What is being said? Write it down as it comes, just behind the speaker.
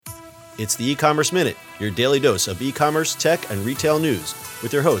It's the E-Commerce Minute, your daily dose of e-commerce, tech, and retail news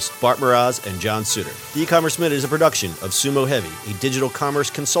with your hosts, Bart Mraz and John Suter. The E-Commerce Minute is a production of Sumo Heavy, a digital commerce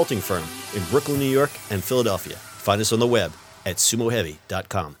consulting firm in Brooklyn, New York, and Philadelphia. Find us on the web at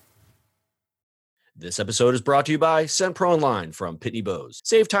sumoheavy.com. This episode is brought to you by SendPro Online from Pitney Bowes.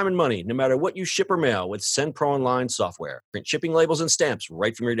 Save time and money no matter what you ship or mail with SendPro Online software. Print shipping labels and stamps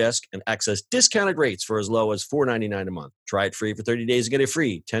right from your desk and access discounted rates for as low as $4.99 a month. Try it free for 30 days and get a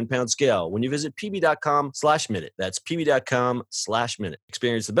free 10-pound scale when you visit pb.com/minute. That's pb.com/minute.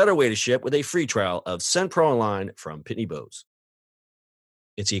 Experience the better way to ship with a free trial of SendPro Online from Pitney Bowes.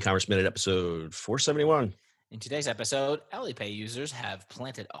 It's E-Commerce Minute episode 471. In today's episode, AliPay users have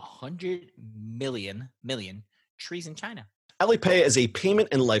planted 100 million trees in China. AliPay is a payment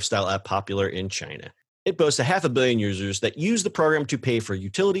and lifestyle app popular in China. It boasts 500 million users that use the program to pay for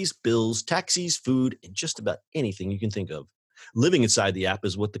utilities, bills, taxis, food, and just about anything you can think of. Living inside the app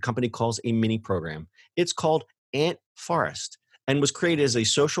is what the company calls a mini program. It's called Ant Forest and was created as a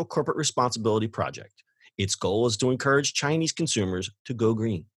social corporate responsibility project. Its goal is to encourage Chinese consumers to go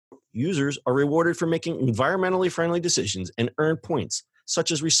green. Users are rewarded for making environmentally friendly decisions and earn points,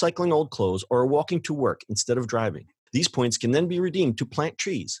 such as recycling old clothes or walking to work instead of driving. These points can then be redeemed to plant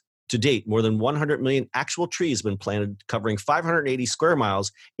trees. To date, more than 100 million actual trees have been planted, covering 580 square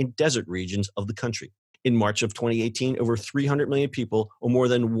miles in desert regions of the country. In March of 2018, over 300 million people, or more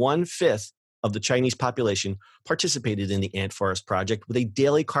than 1/5 of the Chinese population, participated in the Ant Forest project with a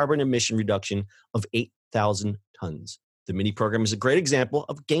daily carbon emission reduction of 8,000 tons. The mini program is a great example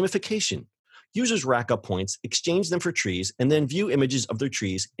of gamification. Users rack up points, exchange them for trees, and then view images of their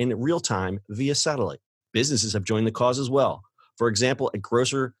trees in real time via satellite. Businesses have joined the cause as well. For example, at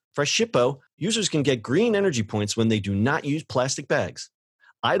grocer Freshippo, users can get green energy points when they do not use plastic bags.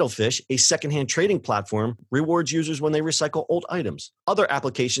 Idlefish, a secondhand trading platform, rewards users when they recycle old items. Other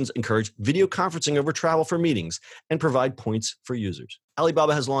applications encourage video conferencing over travel for meetings and provide points for users.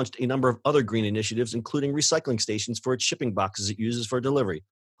 Alibaba has launched a number of other green initiatives, including recycling stations for its shipping boxes it uses for delivery.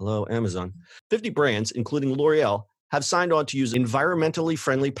 Hello, Amazon. 50 brands, including L'Oreal, have signed on to use environmentally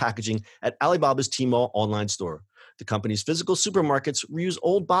friendly packaging at Alibaba's Tmall online store. The company's physical supermarkets reuse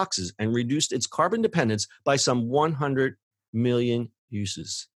old boxes and reduced its carbon dependence by some 100 million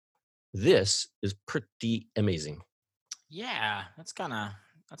uses. This is pretty amazing. Yeah, that's kind of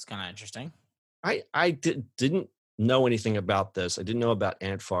interesting. I didn't know anything about this. I didn't know about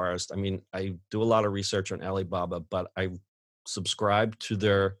Ant Forest. I mean, I do a lot of research on Alibaba, but I subscribe to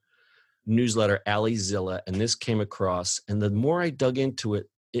their newsletter AliZilla, and this came across. And the more I dug into it,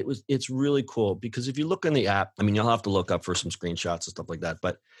 it's really cool because if you look in the app, I mean, you'll have to look up for some screenshots and stuff like that,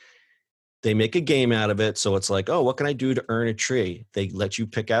 but they make a game out of it. So it's like, oh, what can I do to earn a tree? They let you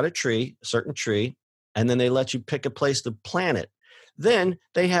pick out a certain tree, and then they let you pick a place to plant it. Then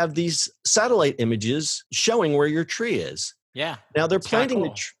they have these satellite images showing where your tree is. Yeah. Now they're planting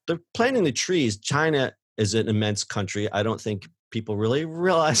the trees. China is an immense country. I don't think people really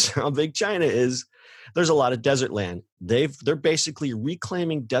realize how big China is. There's a lot of desert land. They're basically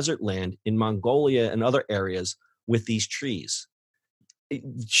reclaiming desert land in Mongolia and other areas with these trees.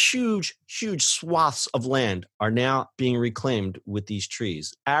 Huge swaths of land are now being reclaimed with these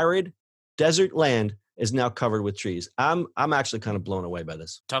trees. Arid desert land is now covered with trees. I'm actually kind of blown away by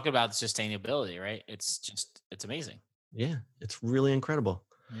this. Talk about sustainability, right? It's amazing. Yeah, it's really incredible.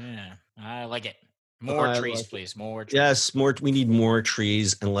 Yeah, I like it. More trees, please. More trees. Yes, more. We need more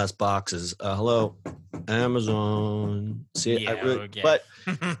trees and less boxes. Hello, Amazon. See, yeah, but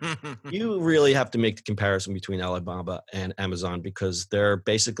you really have to make the comparison between Alibaba and Amazon because they're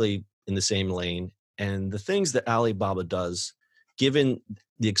basically in the same lane. And the things that Alibaba does, given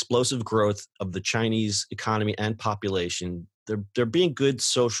the explosive growth of the Chinese economy and population, they're being good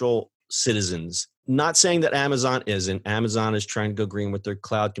social citizens. Not saying that Amazon isn't. Amazon is trying to go green with their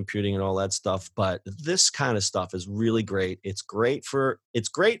cloud computing and all that stuff, but this kind of stuff is really great. It's great for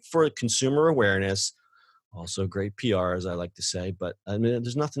consumer awareness, also great PR, as I like to say. But I mean,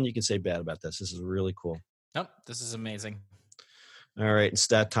 there's nothing you can say bad about this. This is really cool. Nope, this is amazing. All right, it's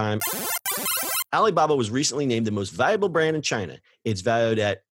stat time. Alibaba was recently named the most valuable brand in China. It's valued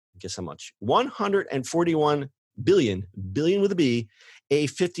at, guess how much? 141 billion with a B, a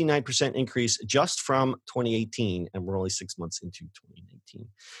 59% increase just from 2018, and we're only 6 months into 2019.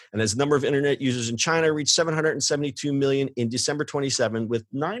 And as the number of internet users in China reached 772 million in December 27, with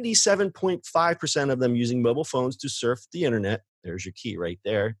 97.5% of them using mobile phones to surf the internet. There's your key right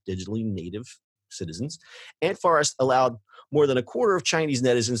there, digitally native citizens. Ant Forest allowed more than a quarter of Chinese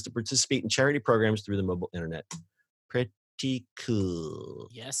netizens to participate in charity programs through the mobile internet. Pretty cool.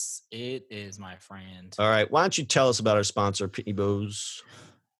 Yes, it is, my friend. All right. Why don't you tell us about our sponsor, Pitney Bowes?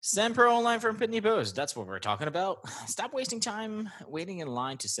 Send Pro Online from Pitney Bowes. That's what we're talking about. Stop wasting time waiting in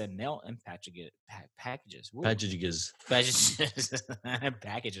line to send mail and packages. Woo. Packages. Packages.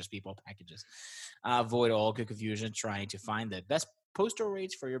 Packages, people. Packages. Avoid all confusion trying to find the best postal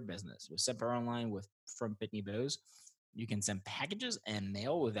rates for your business. With Send Pro Online from Pitney Bowes, you can send packages and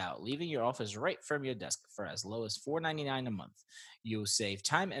mail without leaving your office right from your desk for as low as $4.99 a month. You'll save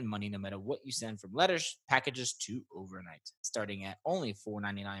time and money no matter what you send, from letters, packages to overnight. Starting at only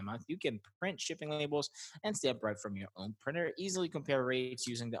 $4.99 a month, you can print shipping labels and stamp right from your own printer. Easily compare rates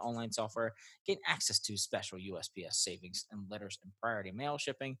using the online software. Gain access to special USPS savings and letters and priority mail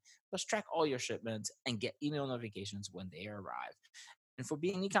shipping. Plus, track all your shipments and get email notifications when they arrive. And for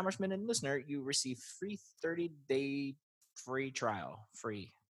being an e-commerce minute listener, you receive free 30-day free trial.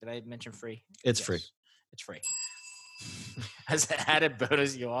 Free. Did I mention free? It's free. It's free. As an added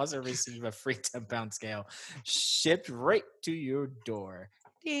bonus, you'll also receive a free 10-pound scale shipped right to your door.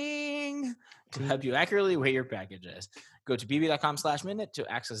 Ding! To help you accurately weigh your packages. Go to bb.com/minute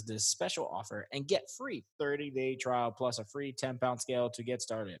to access this special offer and get free 30-day trial plus a free 10-pound scale to get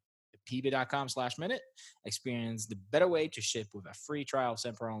started. pb.com/minute. Experience the better way to ship with a free trial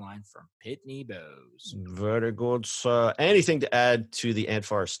sent for online from Pitney Bowes. Very good, sir. Anything to add to the Ant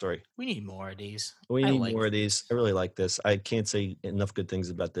Forest story? We need more of these. We need more of these. I really like this. I can't say enough good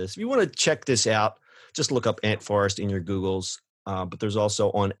things about this. If you want to check this out, just look up Ant Forest in your Googles. But there's also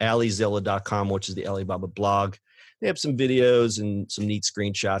on alizilla.com, which is the Alibaba blog. They have some videos and some neat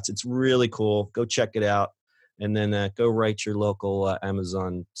screenshots. It's really cool. Go check it out. And then go write your local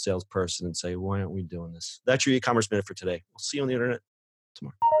Amazon salesperson and say, why aren't we doing this? That's your e-commerce minute for today. We'll see you on the internet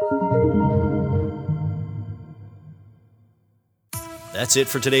tomorrow. That's it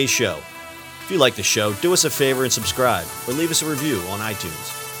for today's show. If you like the show, do us a favor and subscribe or leave us a review on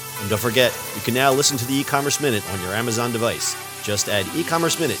iTunes. And don't forget, you can now listen to the e-commerce minute on your Amazon device. Just add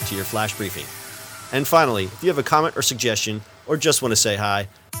e-commerce minute to your flash briefing. And finally, if you have a comment or suggestion or just want to say hi,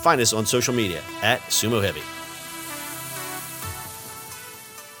 find us on social media @Sumo Heavy.